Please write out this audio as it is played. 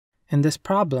In this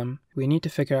problem, we need to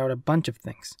figure out a bunch of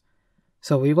things.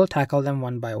 So we will tackle them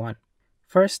one by one.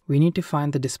 First, we need to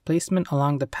find the displacement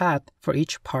along the path for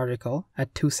each particle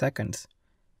at 2 seconds.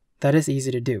 That is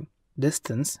easy to do.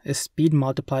 Distance is speed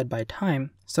multiplied by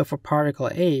time, so for particle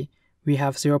A, we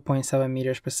have 0.7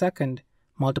 meters per second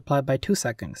multiplied by 2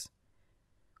 seconds,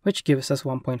 which gives us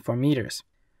 1.4 meters.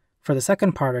 For the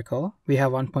second particle, we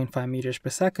have 1.5 meters per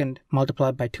second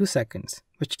multiplied by 2 seconds,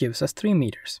 which gives us 3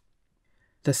 meters.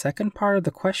 The second part of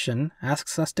the question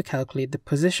asks us to calculate the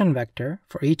position vector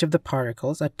for each of the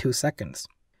particles at 2 seconds.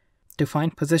 To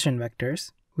find position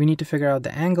vectors, we need to figure out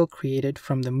the angle created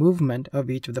from the movement of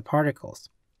each of the particles.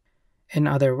 In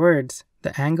other words,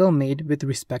 the angle made with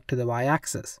respect to the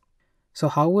y-axis. So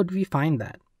how would we find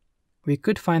that? We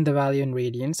could find the value in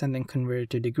radians and then convert it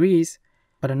to degrees,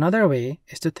 but another way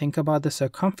is to think about the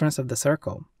circumference of the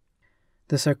circle.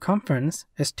 The circumference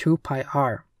is 2 pi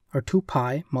r, or 2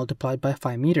 pi multiplied by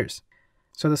 5 meters.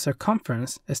 So the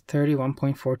circumference is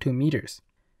 31.42 meters.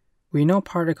 We know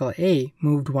particle A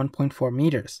moved 1.4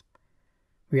 meters.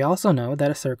 We also know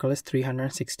that a circle is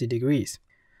 360 degrees.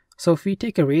 So if we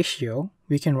take a ratio,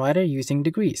 we can write it using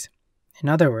degrees. In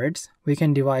other words, we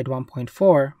can divide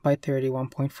 1.4 by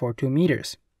 31.42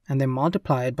 meters, and then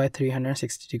multiply it by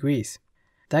 360 degrees.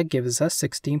 That gives us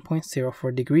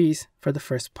 16.04 degrees for the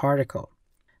first particle.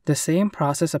 The same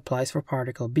process applies for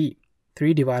particle B.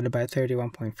 3 divided by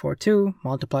 31.42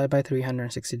 multiplied by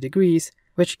 360 degrees,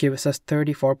 which gives us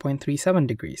 34.37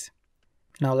 degrees.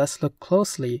 Now let's look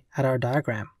closely at our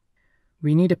diagram.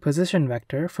 We need a position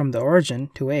vector from the origin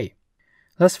to A.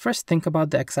 Let's first think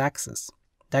about the x-axis.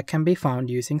 That can be found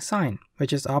using sine,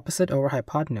 which is opposite over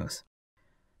hypotenuse.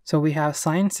 So we have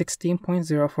sine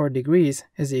 16.04 degrees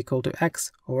is equal to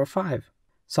x over 5.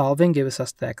 Solving gives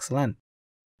us the x length.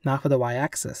 Now for the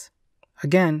y-axis.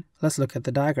 Again, let's look at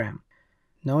the diagram.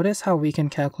 Notice how we can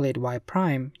calculate y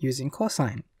prime using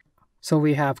cosine. So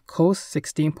we have cos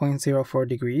 16.04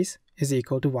 degrees is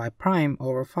equal to y prime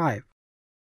over 5.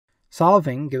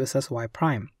 Solving gives us y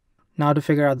prime. Now to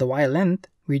figure out the y length,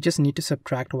 we just need to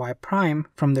subtract y prime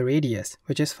from the radius,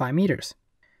 which is 5 meters.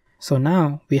 So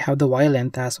now we have the y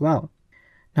length as well.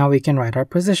 Now we can write our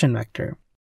position vector.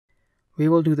 We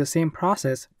will do the same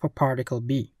process for particle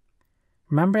B.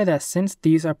 Remember that since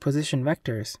these are position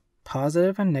vectors,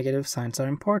 positive and negative signs are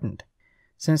important.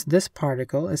 Since this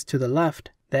particle is to the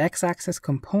left, the x-axis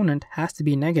component has to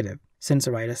be negative, since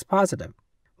the right is positive.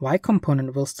 Y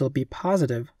component will still be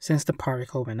positive since the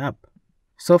particle went up.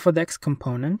 So for the x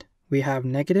component, we have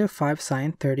negative 5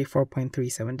 sine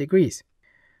 34.37 degrees.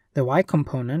 The y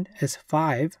component is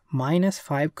 5 minus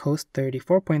 5 cos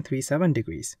 34.37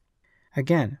 degrees.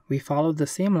 Again, we followed the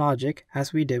same logic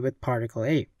as we did with particle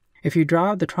A. If you draw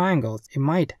out the triangles, it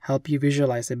might help you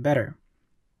visualize it better.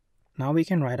 Now we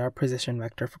can write our position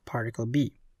vector for particle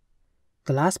B.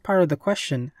 The last part of the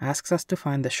question asks us to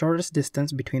find the shortest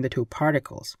distance between the two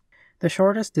particles. The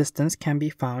shortest distance can be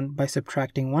found by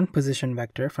subtracting one position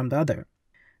vector from the other.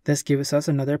 This gives us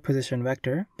another position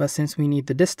vector, but since we need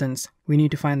the distance, we need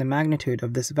to find the magnitude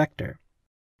of this vector.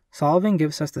 Solving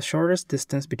gives us the shortest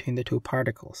distance between the two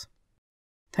particles.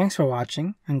 Thanks for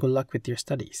watching, and good luck with your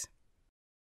studies.